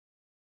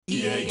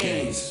EA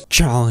Games.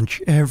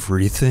 Challenge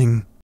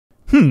everything.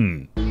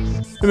 In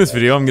this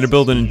video, I'm going to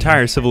build an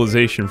entire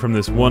civilization from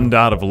this one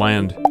dot of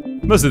land.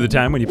 Most of the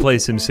time when you play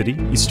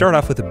SimCity, you start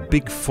off with a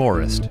big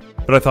forest.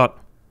 But I thought,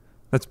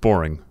 that's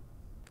boring.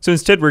 So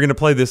instead we're going to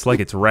play this like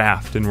it's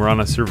Raft and we're on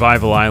a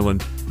survival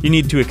island. You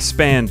need to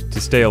expand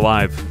to stay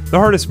alive. The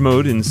hardest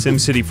mode in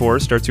SimCity 4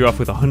 starts you off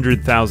with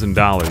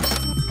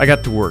 $100,000. I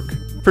got to work.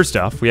 First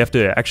off, we have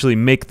to actually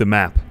make the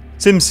map.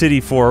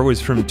 SimCity 4 was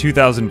from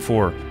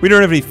 2004. We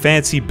don't have any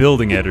fancy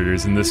building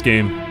editors in this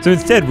game. So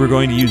instead we're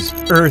going to use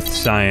earth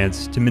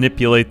science to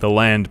manipulate the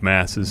land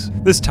masses.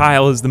 This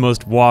tile is the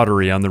most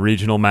watery on the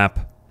regional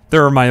map.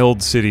 There are my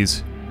old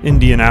cities: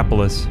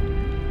 Indianapolis,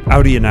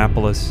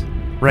 Audianapolis,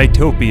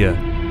 Rytopia,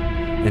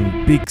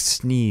 and Big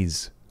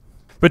Sneeze.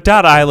 But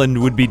Dot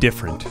Island would be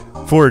different,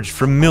 forged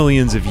from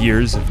millions of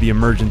years of the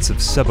emergence of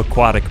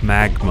subaquatic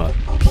magma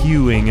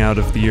spewing out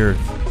of the earth,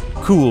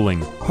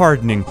 cooling,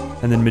 hardening,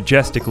 and then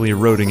majestically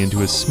eroding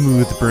into a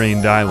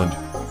smooth-brained island,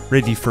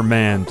 ready for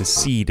man to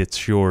seed its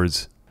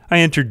shores. I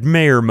entered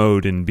mayor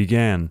mode and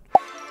began.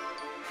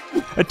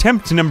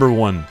 Attempt number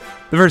 1.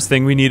 The first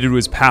thing we needed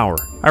was power.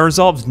 I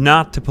resolved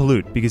not to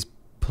pollute because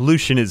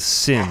pollution is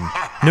sin.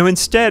 No,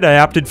 instead I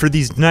opted for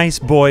these nice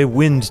boy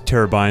wind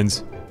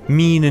turbines,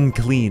 mean and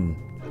clean.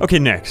 Okay,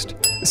 next.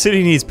 The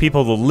city needs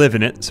people to live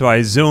in it, so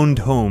I zoned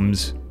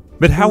homes.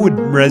 But how would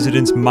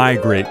residents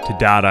migrate to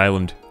Dot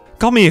Island?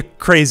 Call me a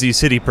crazy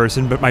city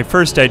person, but my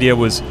first idea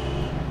was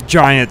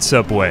giant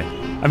subway.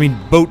 I mean,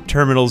 boat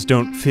terminals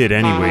don't fit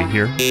anyway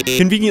here.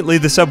 Conveniently,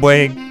 the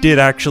subway did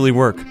actually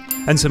work,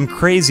 and some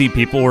crazy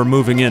people were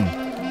moving in.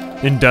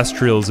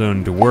 Industrial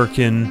zone to work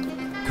in,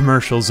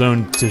 commercial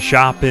zone to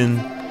shop in,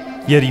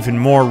 yet even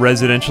more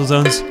residential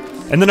zones,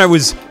 and then I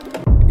was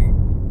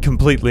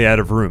completely out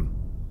of room.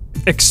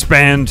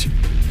 Expand.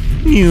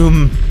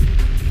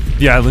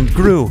 The island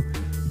grew,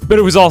 but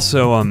it was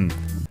also,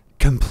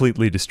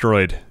 completely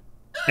destroyed.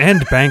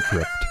 And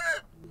bankrupt.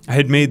 I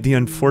had made the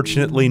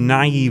unfortunately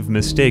naive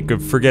mistake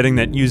of forgetting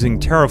that using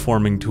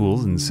terraforming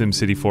tools in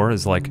SimCity 4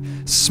 is like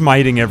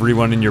smiting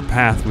everyone in your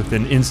path with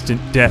an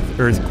instant death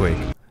earthquake.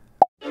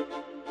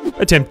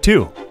 Attempt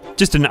 2.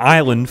 Just an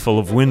island full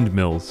of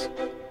windmills.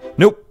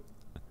 Nope.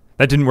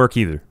 That didn't work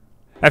either.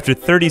 After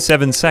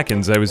 37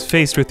 seconds, I was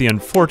faced with the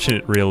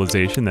unfortunate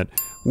realization that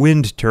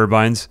wind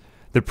turbines,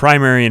 the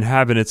primary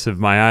inhabitants of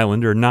my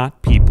island, are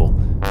not people.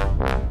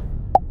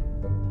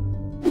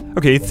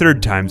 Okay,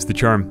 third time's the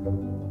charm.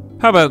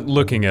 How about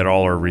looking at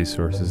all our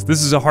resources?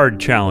 This is a hard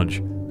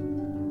challenge.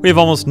 We have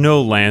almost no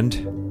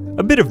land,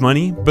 a bit of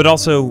money, but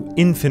also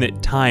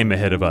infinite time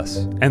ahead of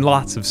us, and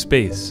lots of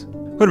space.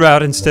 What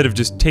about, instead of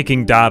just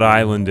taking Dot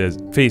Island as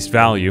face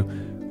value,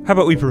 how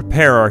about we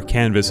prepare our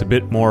canvas a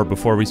bit more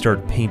before we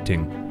start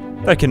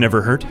painting? That can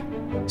never hurt.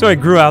 So I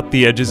grew out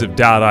the edges of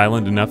Dot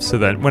Island enough so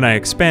that when I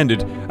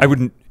expanded, I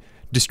wouldn't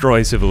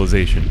destroy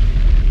civilization.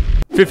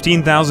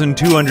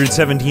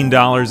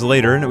 $15,217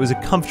 later, and it was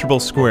a comfortable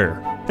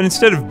square. And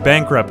instead of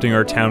bankrupting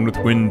our town with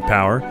wind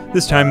power,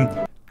 this time,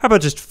 how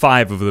about just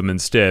 5 of them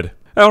instead?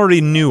 I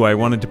already knew I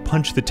wanted to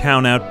punch the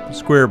town out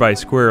square by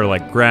square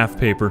like graph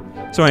paper,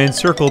 so I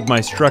encircled my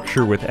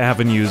structure with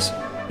avenues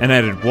and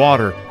added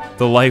water,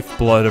 the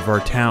lifeblood of our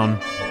town.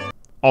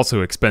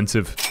 Also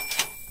expensive.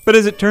 But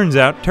as it turns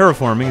out,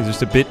 terraforming is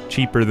just a bit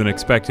cheaper than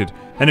expected,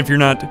 and if you're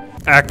not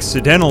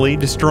accidentally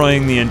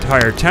destroying the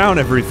entire town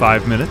every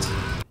 5 minutes,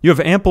 you have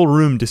ample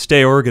room to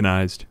stay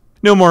organized.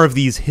 No more of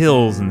these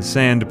hills and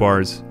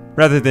sandbars,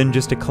 rather than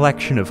just a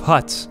collection of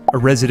huts, a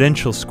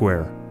residential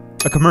square,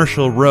 a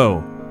commercial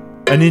row,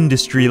 an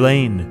industry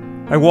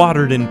lane. I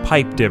watered and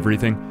piped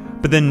everything,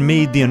 but then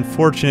made the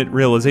unfortunate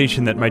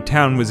realization that my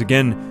town was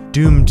again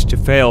doomed to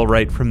fail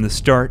right from the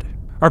start.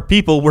 Our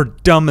people were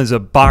dumb as a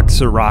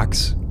box of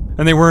rocks,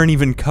 and they weren't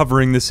even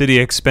covering the city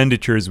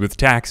expenditures with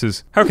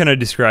taxes. How can I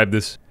describe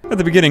this? At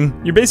the beginning,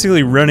 you're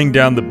basically running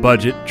down the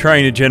budget,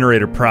 trying to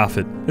generate a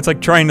profit. It's like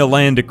trying to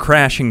land a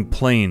crashing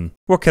plane.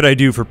 What could I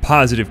do for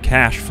positive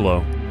cash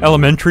flow?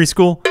 Elementary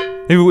school?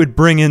 Maybe it would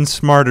bring in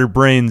smarter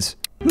brains.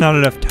 Not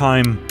enough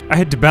time. I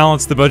had to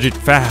balance the budget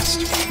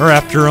fast, or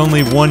after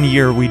only 1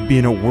 year we'd be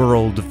in a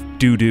world of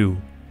doo-doo.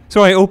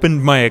 So I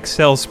opened my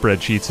Excel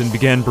spreadsheets and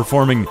began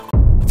performing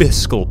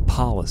fiscal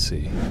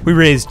policy. We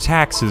raised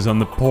taxes on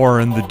the poor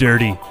and the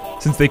dirty,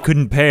 since they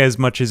couldn't pay as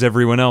much as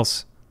everyone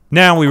else.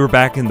 Now we were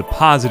back in the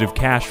positive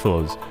cash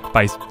flows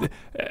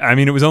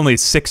it was only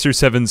 6 or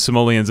 7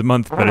 simoleons a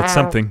month, but it's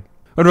something.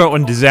 What about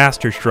when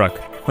disaster struck?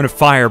 When a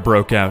fire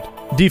broke out?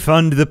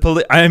 Defund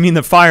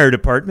the fire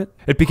department?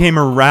 It became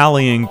a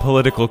rallying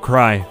political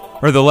cry.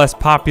 Or the less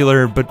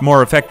popular but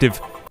more effective,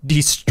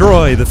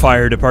 destroy the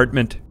fire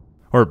department.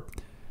 Or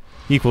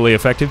equally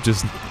effective,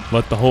 just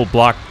let the whole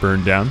block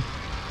burn down.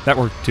 That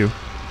worked too.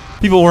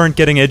 People weren't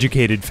getting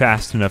educated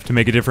fast enough to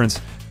make a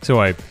difference. So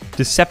I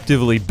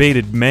deceptively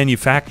baited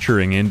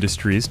manufacturing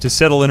industries to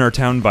settle in our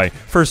town by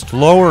first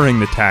lowering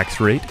the tax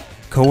rate,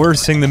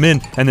 coercing them in,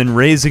 and then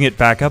raising it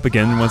back up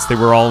again once they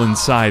were all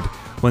inside.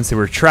 Once they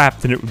were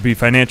trapped, then it would be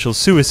financial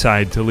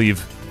suicide to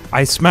leave.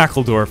 I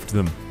Smackledorfed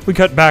them. We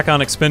cut back on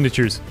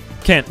expenditures.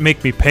 can't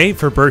make me pay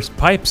for burst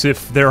pipes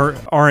if there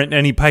aren't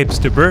any pipes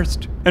to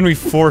burst. And we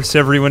force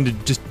everyone to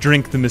just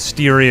drink the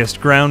mysterious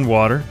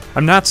groundwater.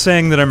 I'm not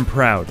saying that I'm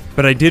proud,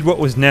 but I did what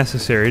was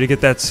necessary to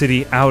get that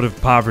city out of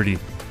poverty.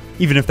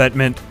 Even if that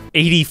meant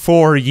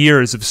 84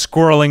 years of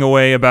squirreling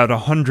away about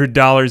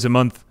 $100 a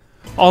month,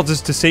 all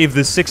just to save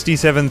the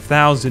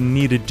 67,000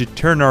 needed to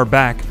turn our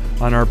back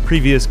on our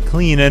previous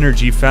clean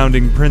energy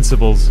founding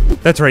principles.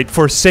 That's right,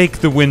 forsake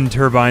the wind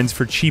turbines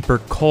for cheaper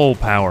coal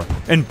power,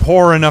 and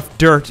pour enough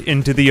dirt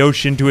into the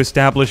ocean to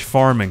establish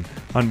farming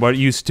on what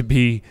used to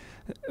be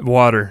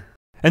water.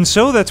 And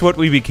so that's what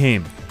we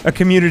became. A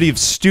community of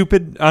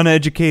stupid,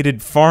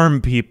 uneducated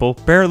farm people,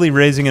 barely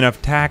raising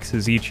enough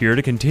taxes each year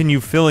to continue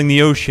filling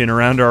the ocean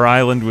around our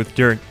island with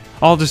dirt,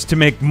 all just to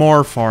make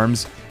more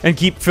farms and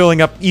keep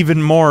filling up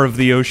even more of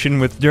the ocean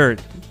with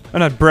dirt. I'm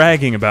not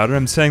bragging about it,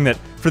 I'm saying that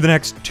for the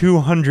next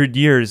 200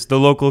 years, the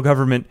local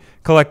government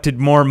collected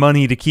more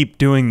money to keep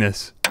doing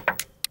this.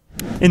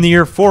 In the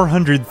year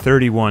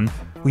 431,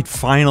 we'd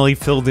finally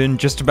filled in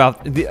just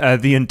about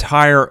the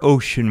entire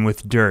ocean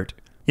with dirt.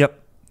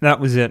 Yep, that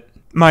was it.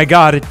 My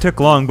god, it took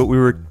long, but we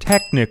were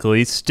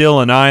technically still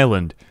an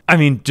island. I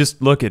mean,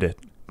 just look at it.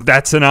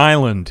 That's an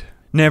island.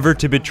 Never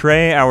to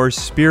betray our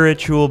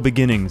spiritual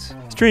beginnings.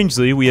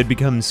 Strangely, we had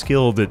become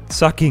skilled at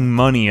sucking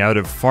money out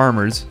of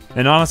farmers,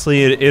 and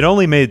honestly, it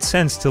only made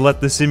sense to let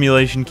the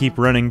simulation keep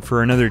running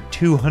for another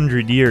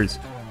 200 years,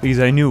 because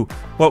I knew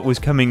what was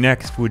coming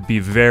next would be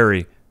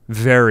very,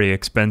 very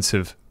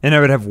expensive. And I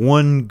would have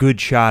one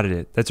good shot at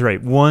it. That's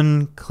right,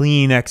 one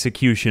clean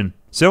execution.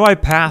 So I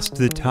passed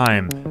the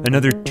time,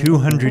 another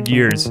 200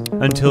 years,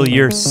 until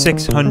year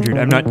 600,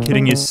 I'm not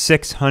kidding you,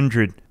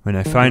 600, when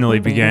I finally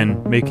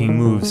began making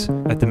moves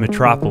at the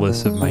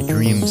metropolis of my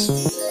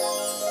dreams.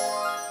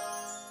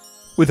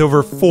 With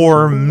over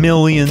 4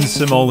 million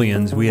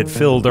simoleons, we had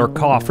filled our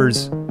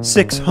coffers.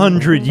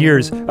 600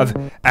 years of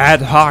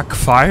ad hoc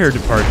fire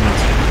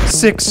departments.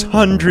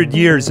 600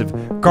 years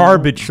of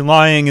garbage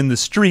lying in the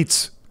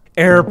streets.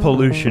 Air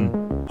pollution.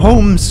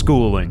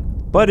 Homeschooling.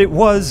 But it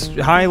was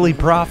highly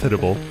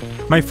profitable.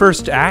 My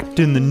first act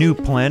in the new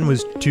plan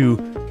was to,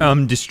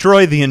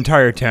 destroy the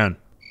entire town.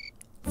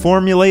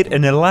 Formulate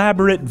an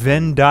elaborate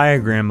Venn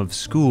diagram of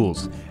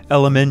schools,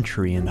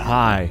 elementary and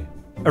high.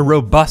 A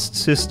robust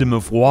system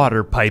of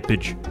water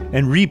pipage,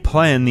 and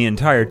replan the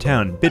entire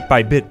town, bit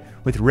by bit,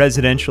 with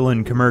residential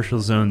and commercial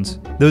zones.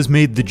 Those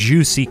made the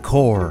juicy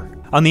core.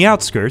 On the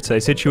outskirts, I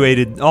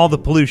situated all the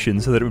pollution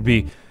so that it would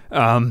be,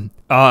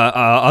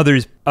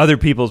 other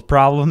people's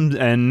problems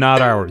and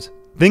not ours.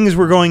 Things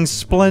were going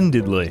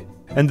splendidly,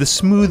 and the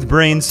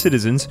smooth-brained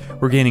citizens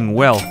were gaining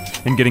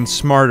wealth and getting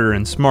smarter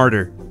and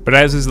smarter. But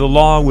as is the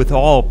law with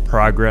all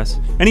progress,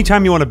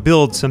 anytime you want to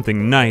build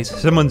something nice,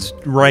 someone's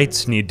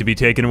rights need to be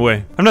taken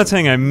away. I'm not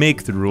saying I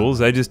make the rules,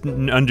 I just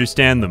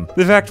understand them.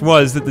 The fact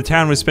was that the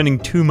town was spending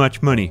too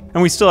much money,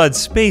 and we still had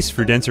space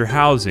for denser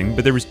housing,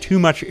 but there was too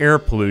much air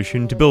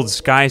pollution to build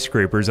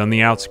skyscrapers on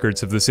the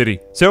outskirts of the city.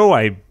 So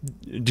I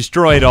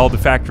destroyed all the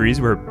factories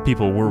where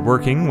people were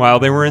working while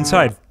they were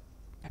inside,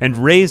 and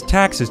raised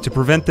taxes to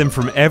prevent them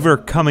from ever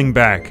coming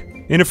back.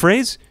 In a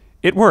phrase,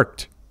 it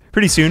worked.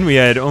 Pretty soon we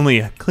had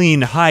only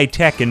clean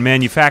high-tech and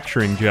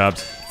manufacturing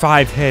jobs.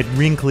 5-head,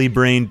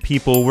 wrinkly-brained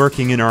people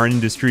working in our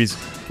industries,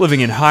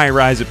 living in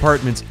high-rise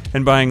apartments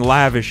and buying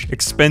lavish,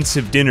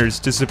 expensive dinners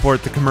to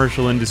support the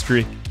commercial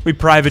industry. We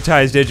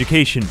privatized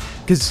education,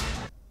 'cause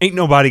ain't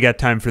nobody got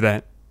time for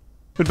that.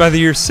 But by the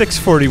year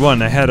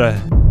 641 I had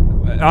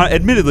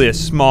admittedly a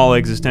small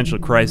existential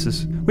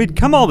crisis. We'd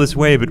come all this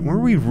way, but were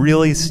we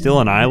really still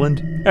an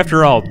island?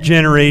 After all,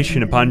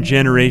 generation upon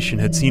generation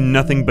had seen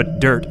nothing but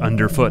dirt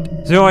underfoot.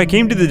 So I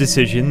came to the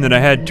decision that I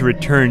had to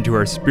return to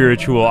our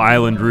spiritual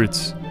island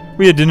roots.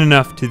 We had done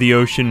enough to the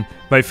ocean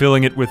by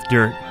filling it with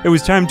dirt. It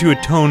was time to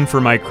atone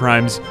for my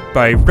crimes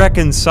by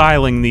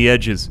reconciling the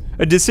edges.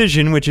 A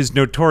decision which is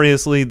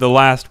notoriously the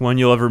last one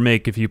you'll ever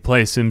make if you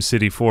play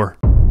SimCity 4.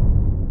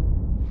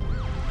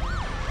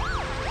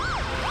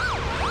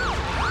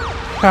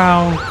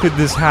 How could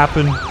this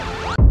happen?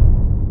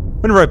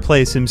 Whenever I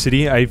play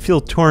SimCity, I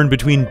feel torn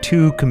between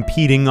two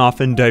competing,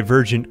 often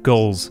divergent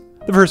goals.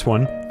 The first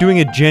one, doing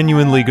a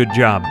genuinely good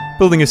job,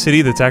 building a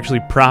city that's actually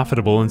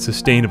profitable and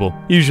sustainable,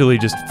 usually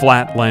just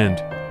flat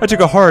land. I took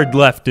a hard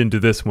left into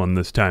this one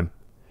this time.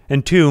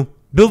 And two,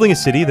 building a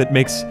city that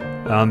makes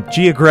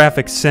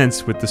geographic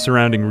sense with the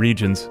surrounding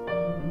regions.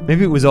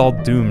 Maybe it was all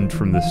doomed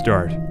from the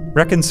start.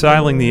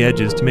 Reconciling the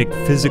edges to make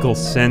physical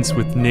sense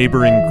with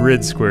neighboring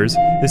grid squares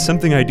is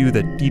something I do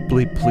that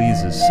deeply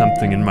pleases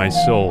something in my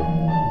soul.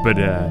 But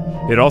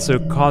it also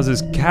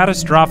causes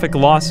catastrophic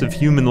loss of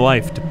human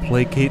life to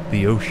placate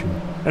the ocean.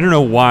 I don't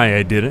know why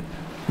I did it.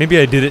 Maybe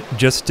I did it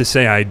just to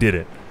say I did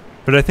it.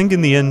 But I think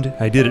in the end,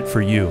 I did it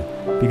for you.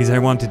 Because I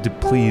wanted to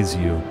please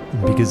you.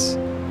 Because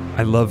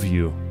I love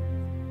you.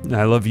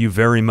 I love you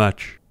very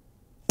much.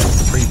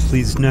 Are you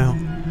pleased now?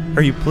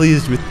 Are you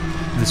pleased with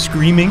the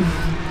screaming?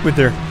 With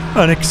their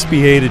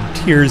unexpiated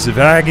tears of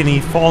agony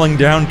falling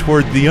down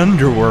toward the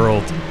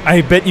underworld?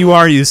 I bet you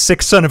are, you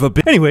sick son of a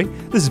bitch. Anyway,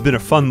 this has been a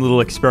fun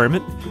little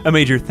experiment. A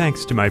major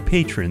thanks to my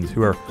patrons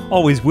who are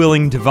always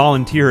willing to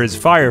volunteer as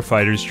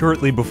firefighters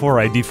shortly before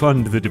I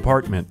defund the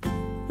department.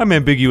 I'm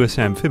Ambiguous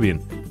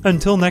Amphibian.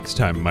 Until next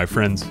time, my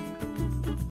friends.